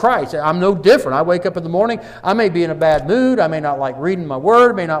cause of Christ. I'm no different. I wake up in the morning, I may be in a bad mood, I may not like reading my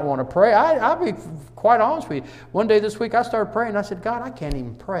word, may not want to pray. I'll be quite honest with you. One day this week I started praying, and I said, God, I can't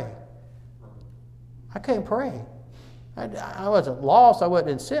even pray. I can't pray. I wasn't lost, I wasn't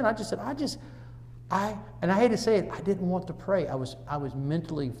in sin. I just said, and I hate to say it, I didn't want to pray. I was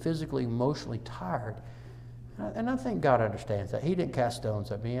mentally, physically, emotionally tired. And I think God understands that. He didn't cast stones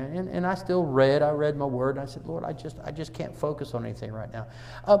at me. And I still read. I read my word. And I said, Lord, I just can't focus on anything right now.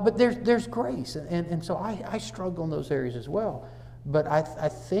 But there's grace. And so I struggle in those areas as well. But I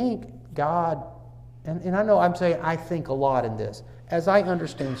think God, and I know I'm saying I think a lot in this. As I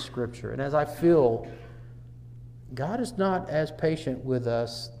understand Scripture and as I feel, God is not as patient with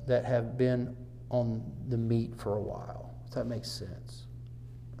us that have been on the meat for a while, if that makes sense.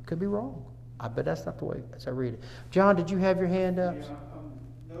 I could be wrong, but that's not the way as I read it. John, did you have your hand up? Yeah,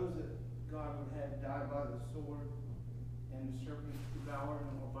 those that God would have die by the sword and the serpents devour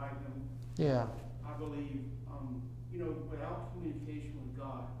them or bite them. Yeah. I believe, without communication with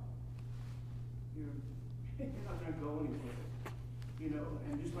God, you're not going to go anywhere.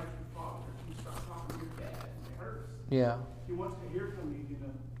 And just like your father, you start talking to your dad, and it hurts. Yeah. He wants to hear from you,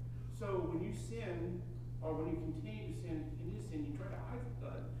 So when you sin, or when you continue to sin, you try to hide from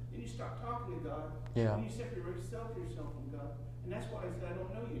God, then you stop talking to God, yeah. And you separate yourself from God. And that's why I said I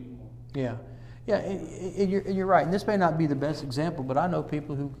don't know you anymore. Yeah. Yeah, and you're right. And this may not be the best example, but I know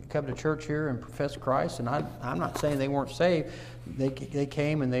people who come to church here and profess Christ, and I'm not saying they weren't saved. They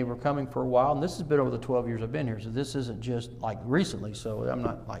came and they were coming for a while, and this has been over the 12 years I've been here, so this isn't just like recently, so I'm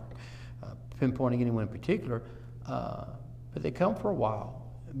not like pinpointing anyone in particular, but they come for a while.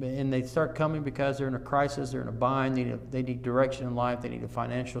 And they start coming because they're in a crisis, they're in a bind, they need direction in life, they need a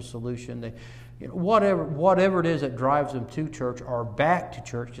financial solution, whatever it is that drives them to church or back to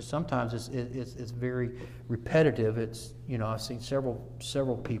church. Because sometimes it's very repetitive. It's I've seen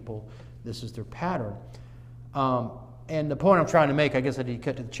several people. This is their pattern. And the point I'm trying to make, I guess I need to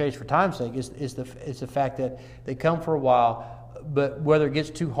cut to the chase for time's sake, is the fact that they come for a while. But whether it gets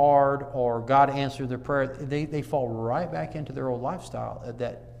too hard or God answered their prayer, they fall right back into their old lifestyle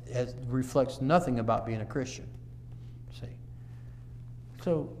that reflects nothing about being a Christian. See?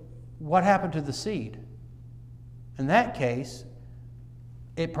 So what happened to the seed? In that case,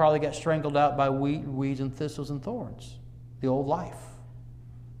 it probably got strangled out by weeds and thistles and thorns. The old life.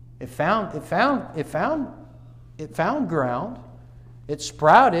 It found ground. It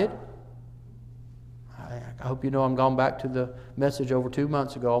sprouted. I hope you know I'm going back to the message over 2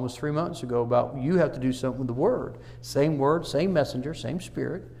 months ago, almost 3 months ago, about you have to do something with the Word. Same Word, same messenger, same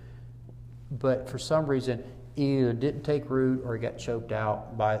Spirit. But for some reason, either didn't take root or it got choked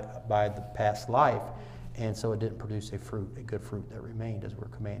out by the past life. And so it didn't produce a good fruit that remained as we're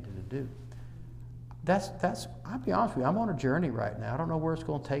commanded to do. That's. I'll be honest with you, I'm on a journey right now. I don't know where it's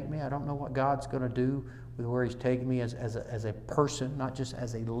going to take me. I don't know what God's going to do with where He's taking me as a person, not just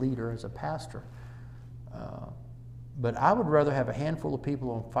as a leader, as a pastor. But I would rather have a handful of people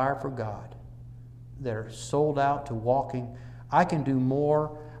on fire for God that are sold out to walking. I can do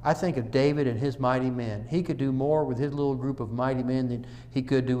more. I think of David and his mighty men. He could do more with his little group of mighty men than he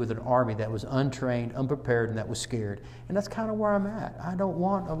could do with an army that was untrained, unprepared, and that was scared. And that's kind of where I'm at. I don't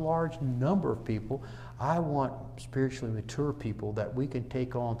want a large number of people. I want spiritually mature people that we can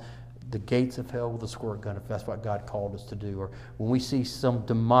take on the gates of hell with a squirt gun, if that's what God called us to do. Or when we see some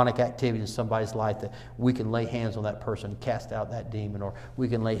demonic activity in somebody's life, that we can lay hands on that person, cast out that demon, or we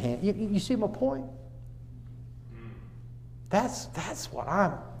can lay hands. You see my point? I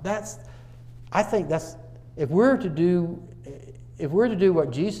think that's, if we're to do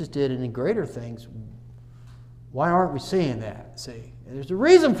what Jesus did and in greater things, why aren't we seeing that? See, there's a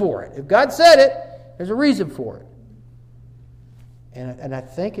reason for it. If God said it, there's a reason for it. And I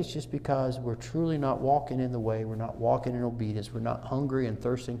think it's just because we're truly not walking in the way. We're not walking in obedience. We're not hungry and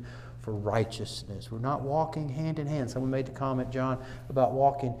thirsting for righteousness. We're not walking hand in hand. Someone made the comment, John, about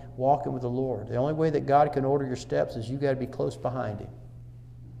walking with the Lord. The only way that God can order your steps is you got to be close behind Him.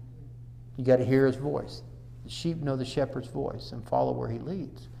 You got to hear His voice. The sheep know the shepherd's voice and follow where He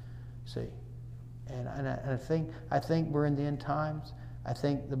leads. See, and I think we're in the end times.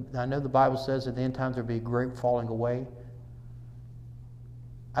 I know the Bible says at the end times there'll be a great falling away.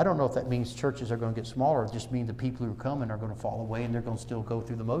 I don't know if that means churches are going to get smaller. It just means the people who are coming are going to fall away and they're going to still go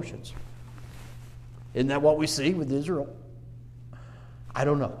through the motions. Isn't that what we see with Israel? I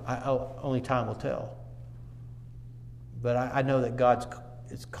don't know. Only time will tell. But I know that God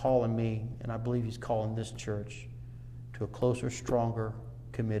is calling me, and I believe He's calling this church to a closer, stronger,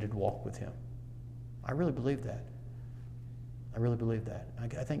 committed walk with Him. I really believe that. I really believe that.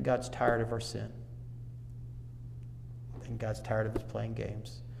 I think God's tired of our sin. And God's tired of us playing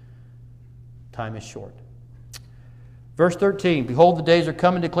games. Time is short. Verse 13, behold, the days are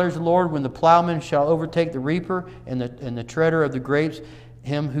coming, declares the Lord, when the plowman shall overtake the reaper and the treader of the grapes,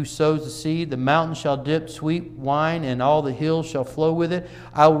 him who sows the seed. The mountains shall dip sweet wine, and all the hills shall flow with it.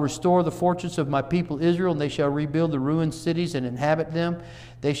 I will restore the fortunes of my people Israel, and they shall rebuild the ruined cities and inhabit them.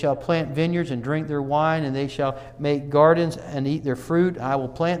 They shall plant vineyards and drink their wine, and they shall make gardens and eat their fruit. I will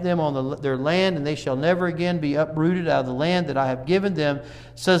plant them on their land, and they shall never again be uprooted out of the land that I have given them,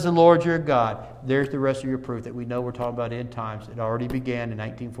 says the Lord your God. There's the rest of your proof that we know we're talking about end times. It already began in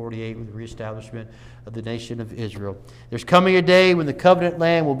 1948 with the reestablishment of the nation of Israel. There's coming a day when the covenant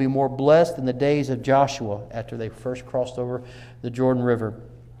land will be more blessed than the days of Joshua after they first crossed over the Jordan River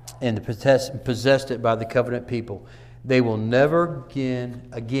and possessed it by the covenant people. They will never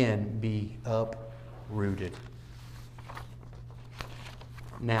again be uprooted.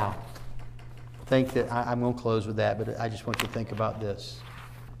 Now, think that I'm going to close with that, but I just want you to think about this.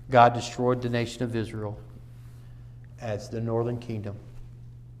 God destroyed the nation of Israel as the northern kingdom.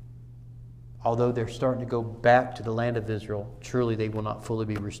 Although they're starting to go back to the land of Israel, truly they will not fully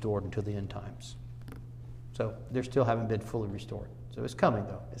be restored until the end times. So they still haven't been fully restored. So it's coming,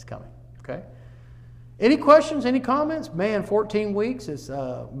 though. It's coming. Okay? Any questions? Any comments? Man, 14 weeks has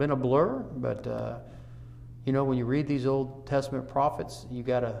been a blur, but when you read these Old Testament prophets, you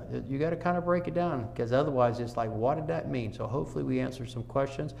gotta kind of break it down, because otherwise it's like, what did that mean? So hopefully we answered some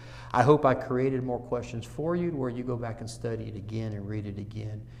questions. I hope I created more questions for you, where you go back and study it again and read it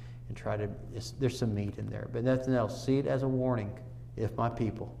again and try to. There's some meat in there, but nothing else. See it as a warning. If my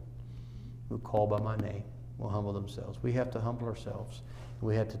people, who call by my name, will humble themselves, we have to humble ourselves.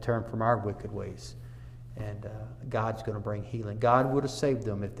 We have to turn from our wicked ways. And God's going to bring healing. God would have saved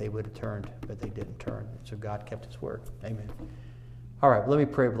them if they would have turned, but they didn't turn. So God kept His word. Amen. All right, let me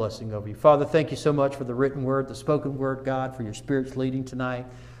pray a blessing over you. Father, thank you so much for the written word, the spoken word, God, for your Spirit's leading tonight.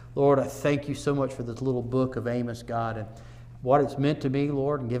 Lord, I thank you so much for this little book of Amos, God, and what it's meant to me,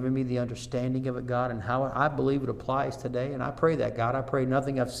 Lord, and giving me the understanding of it, God, and how I believe it applies today. And I pray that, God, I pray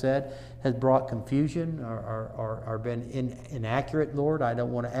nothing I've said has brought confusion or been inaccurate, Lord. I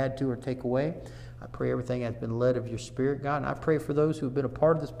don't want to add to or take away. I pray everything has been led of your Spirit, God. And I pray for those who have been a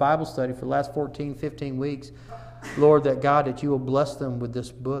part of this Bible study for the last 14, 15 weeks, Lord, that God, that you will bless them with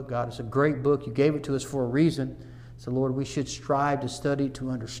this book, God. It's a great book. You gave it to us for a reason. So, Lord, we should strive to study to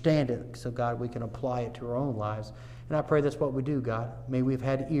understand it so, God, we can apply it to our own lives. And I pray that's what we do, God. May we have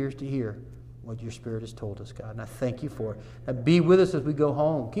had ears to hear what your Spirit has told us, God. And I thank you for it. Now, be with us as we go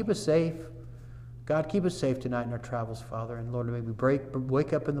home. Keep us safe. God, keep us safe tonight in our travels, Father. And, Lord, may we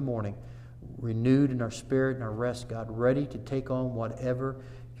wake up in the morning renewed in our spirit and our rest, God, ready to take on whatever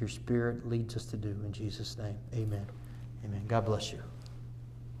your Spirit leads us to do. In Jesus' name, amen. Amen. God bless you.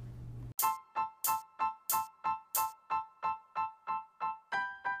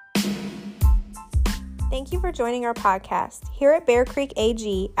 Thank you for joining our podcast. Here at Bear Creek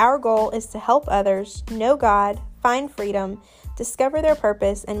AG, our goal is to help others know God, find freedom, discover their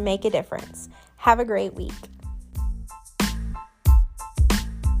purpose, and make a difference. Have a great week.